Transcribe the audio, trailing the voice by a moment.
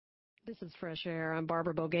This is Fresh Air. I'm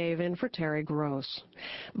Barbara Bogave in for Terry Gross.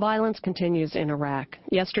 Violence continues in Iraq.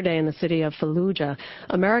 Yesterday in the city of Fallujah,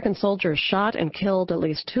 American soldiers shot and killed at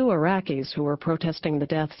least 2 Iraqis who were protesting the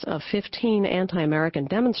deaths of 15 anti-American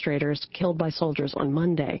demonstrators killed by soldiers on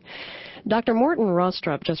Monday. Dr. Morton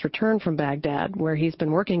Rostrup just returned from Baghdad, where he's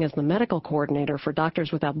been working as the medical coordinator for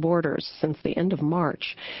Doctors Without Borders since the end of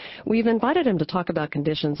March. We've invited him to talk about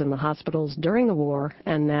conditions in the hospitals during the war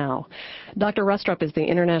and now. Dr. Rostrup is the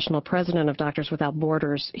international president of Doctors Without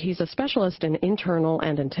Borders. He's a specialist in internal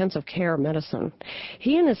and intensive care medicine.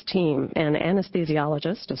 He and his team, an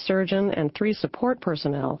anesthesiologist, a surgeon, and 3 support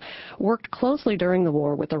personnel, worked closely during the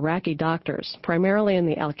war with Iraqi doctors, primarily in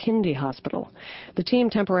the Al-Kindi hospital. The team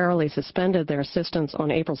temporarily suspended their assistance on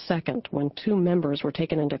April 2nd when 2 members were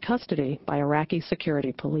taken into custody by Iraqi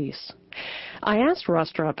security police. I asked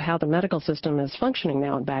Rostrup how the medical system is functioning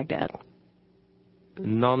now in Baghdad.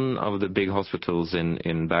 None of the big hospitals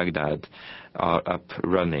in Baghdad are up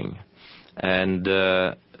running, and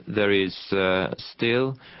there is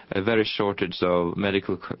still a very shortage of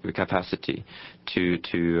medical capacity to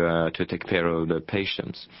take care of the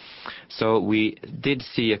patients. So we did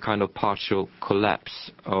see a kind of partial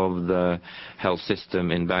collapse of the health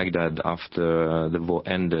system in Baghdad after the war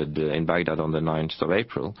ended in Baghdad on the 9th of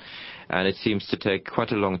April, and it seems to take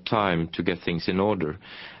quite a long time to get things in order.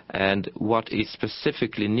 And what is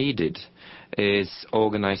specifically needed is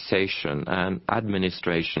organization and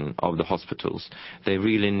administration of the hospitals. They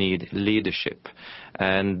really need leadership.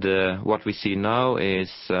 And what we see now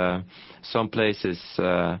is some places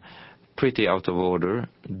pretty out of order,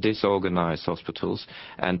 disorganized hospitals,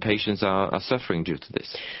 and patients are suffering due to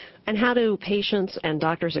this. And how do patients and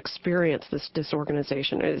doctors experience this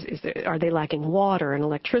disorganization? Are they lacking water and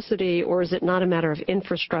electricity, or is it not a matter of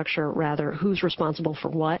infrastructure, rather who's responsible for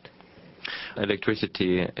what?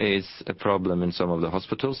 Electricity is a problem in some of the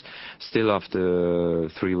hospitals, still after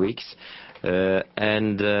 3 weeks.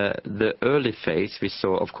 The early phase, we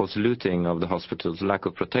saw, of course, looting of the hospitals, lack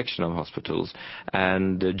of protection of hospitals,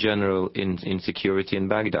 and general insecurity in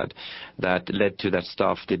Baghdad that led to that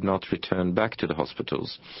staff did not return back to the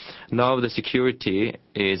hospitals. Now the security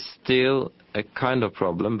is still a kind of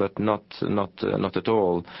problem, but not at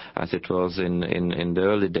all as it was in the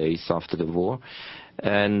early days after the war.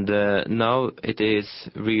 And now it is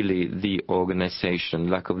really the organization,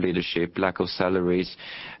 lack of leadership, lack of salaries,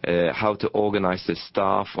 how to organize the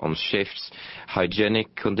staff on shifts,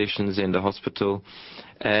 hygienic conditions in the hospital.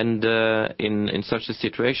 And in such a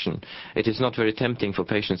situation, it is not very tempting for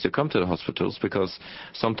patients to come to the hospitals because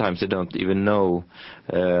sometimes they don't even know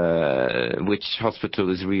which hospital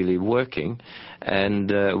is really working. And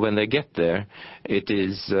when they get there, it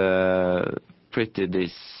is pretty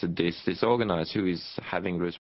disorganized who is having responsibility.